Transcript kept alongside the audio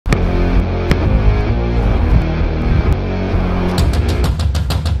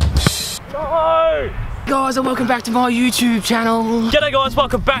guys, and welcome back to my YouTube channel. G'day guys,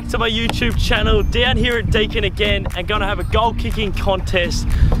 welcome back to my YouTube channel. Down here at Deakin again and gonna have a goal kicking contest.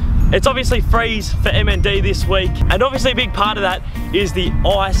 It's obviously freeze for MND this week, and obviously a big part of that is the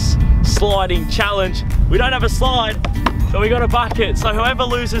ice sliding challenge. We don't have a slide, so we got a bucket. So whoever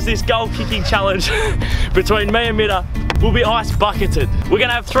loses this goal kicking challenge between me and Mitta will be ice bucketed. We're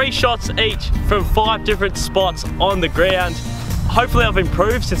gonna have 3 shots each from 5 different spots on the ground. Hopefully I've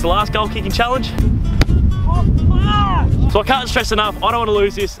improved since the last goal kicking challenge. So I can't stress enough, I don't want to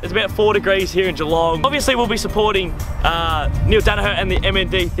lose this. It's about 4 degrees here in Geelong. Obviously we'll be supporting Neil Danaher and the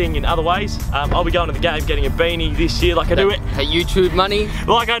MND thing in other ways. I'll be going to the game, getting a beanie this year like I do it. Hey, YouTube money?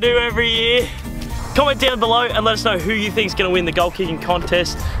 Like I do every year. Comment down below and let us know who you think is going to win the goal kicking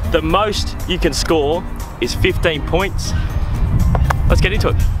contest. The most you can score is 15 points. Let's get into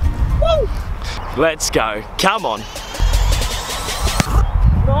it. Woo! Let's go, come on.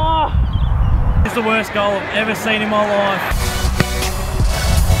 Oh. It's the worst goal I've ever seen in my life.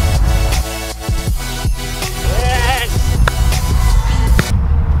 Yes!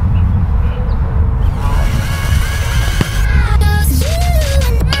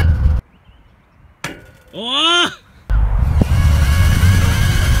 Oh!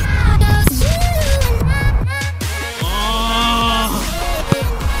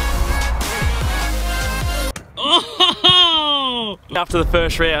 After the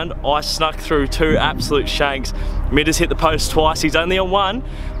first round, I snuck through 2 absolute shanks. Mitta's hit the post twice, he's only on 1.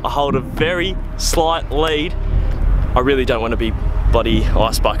 I hold a very slight lead. I really don't want to be bloody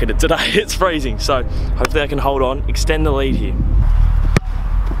ice bucketed today, it's freezing. So hopefully I can hold on, extend the lead here.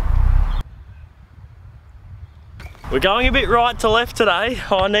 We're going a bit right to left today.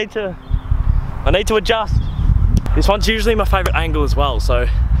 I need to adjust. This one's usually my favourite angle as well, so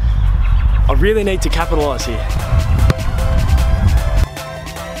I really need to capitalise here.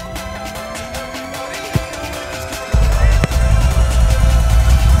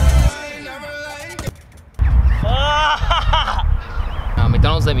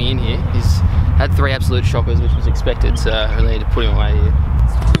 MacDonald's let me in here. He's had 3 absolute shockers, which was expected, so I really need to put him away here.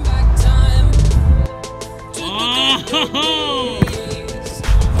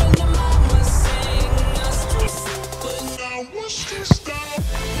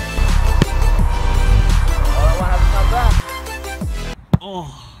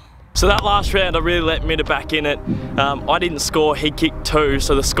 So that last round I really let Mitta back in it. I didn't score, he kicked 2,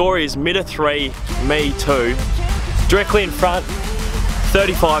 so the score is Mitta 3, me 2. Directly in front,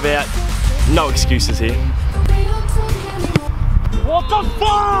 35 out, no excuses here. What the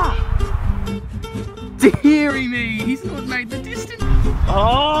fuck? Deary me, he's not made the distance.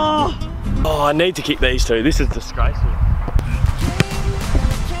 Oh, I need to kick these 2, this is disgraceful.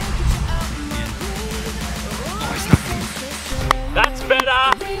 That's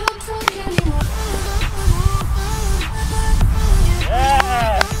better.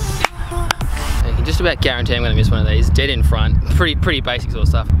 Yeah. I can just about guarantee I'm going to miss one of these. Dead in front. Pretty basic sort of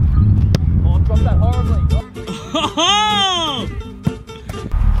stuff. Oh, I dropped that horribly. Oh!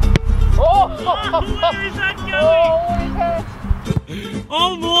 Where is that going?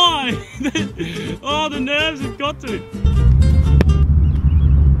 Oh my! Oh, the nerves have got to.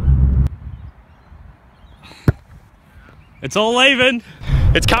 It's all even.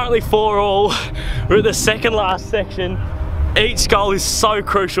 It's currently 4-all. We're at the second last section. Each goal is so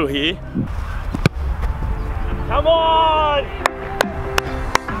crucial here. Come on!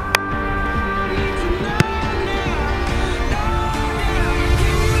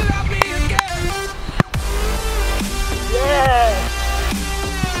 Yeah!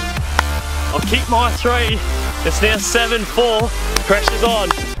 I'll keep my 3. It's now 7-4. Pressure's on.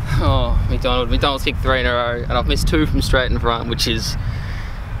 Oh, MacDonald's kicked 3 in a row, and I've missed 2 from straight in front, which is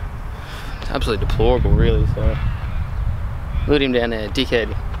absolutely deplorable, really. So, let him down there,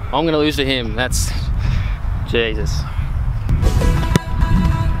 dickhead. I'm going to lose to him. That's Jesus.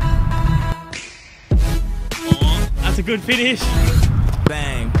 Oh, that's a good finish.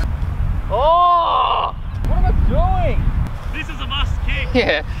 Bang. Oh! What am I doing? This is a must kick.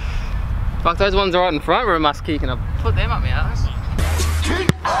 Yeah. Fuck, those ones right in front were a must kick, and I put them up my ass.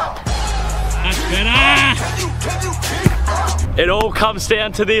 That's better. It all comes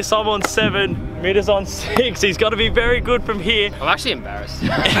down to this. I'm on 7, Mitta's on 6. He's got to be very good from here. I'm actually embarrassed.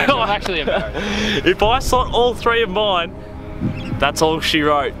 I'm actually embarrassed. If I slot all 3 of mine, that's all she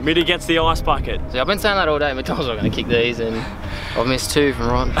wrote. Mitta gets the ice bucket. See, I've been saying that all day. MacDonald's not going to kick these, and I've missed 2 from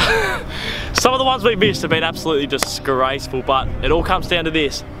right. Some of the ones we missed have been absolutely disgraceful, but it all comes down to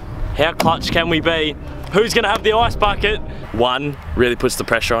this. How clutch can we be? Who's going to have the ice bucket? 1 really puts the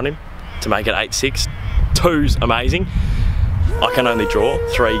pressure on him to make it 8-6. 2's amazing. I can only draw.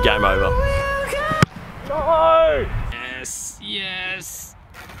 3, game over. No! Yes, yes.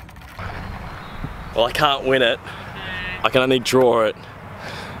 Well, I can't win it. I can only draw it.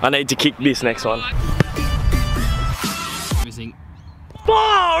 I need to kick this next one. Missing.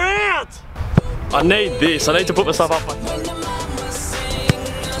 Far out! I need this. I need to put myself up.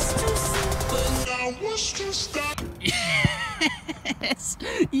 Yes,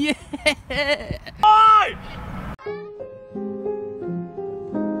 yeah. No!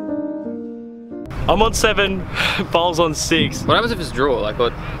 I'm on 7, Bowl's on 6. What happens if it's a draw? Like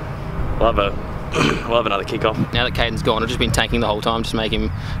what? We'll have another kickoff. Now that Caden's gone, I've just been tanking the whole time, just make him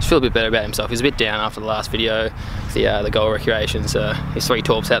just feel a bit better about himself. He was a bit down after the last video, the goal recreation, so his 3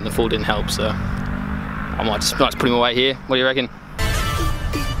 torps out in the full didn't help, so I might just put him away here. What do you reckon?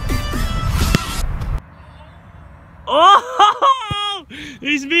 Oh!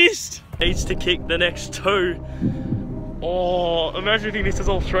 He's missed! Needs to kick the next 2. Oh, imagine if this is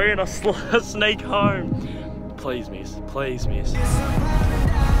all 3 and I sneak home. Please miss, please miss.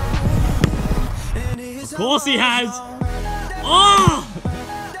 Of course he has! Oh!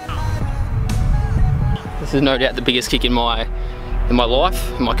 This is no doubt the biggest kick in my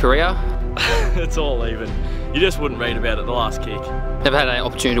life, in my career. It's all even. You just wouldn't read about it, the last kick. Never had an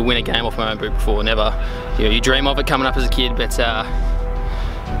opportunity to win a game off my own boot before, never. You dream of it coming up as a kid, but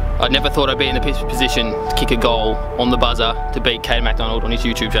I never thought I'd be in the position to kick a goal on the buzzer to beat Caden MacDonald on his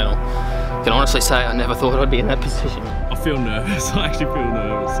YouTube channel. I can honestly say I never thought I'd be in that position. I feel nervous, I actually feel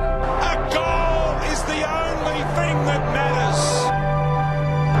nervous. A goal is the only thing that matters.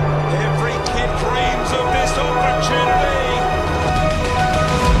 Every kid dreams of this opportunity.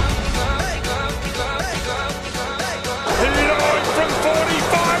 9 from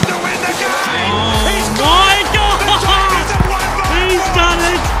 45 to win the game. He's My God! He's done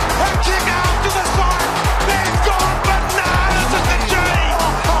it! a kick out to the side. They've gone bananas at the G.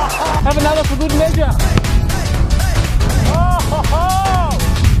 Have another for good measure.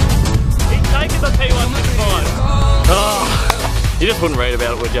 He's taken the P165. Oh, you just wouldn't read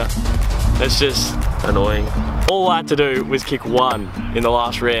about it, would you? It's just annoying. All I had to do was kick 1 in the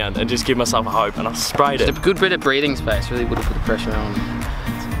last round and just give myself a hope, and I sprayed it. Just a good bit of breathing space really would have put the pressure on.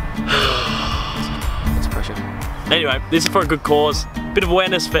 It's pressure. Anyway, this is for a good cause. Bit of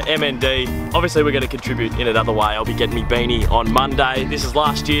awareness for MND. Obviously, we're going to contribute in another way. I'll be getting me beanie on Monday. This is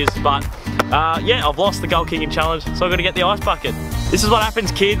last year's, but yeah, I've lost the goal kicking challenge, so I've got to get the ice bucket. This is what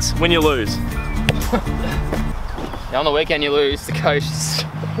happens, kids, when you lose. Now on the weekend you lose, the coach.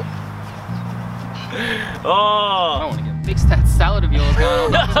 I Oh! don't want to get fix that salad of yours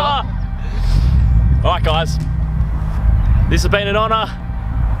going on. Alright, guys. This has been an honour.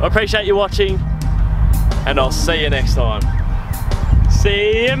 I appreciate you watching, and I'll see you next time.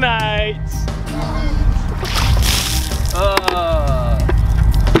 See you, mates.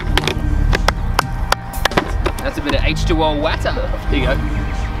 That's a bit of H2O water. Here you go.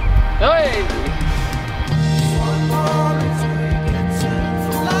 Hey!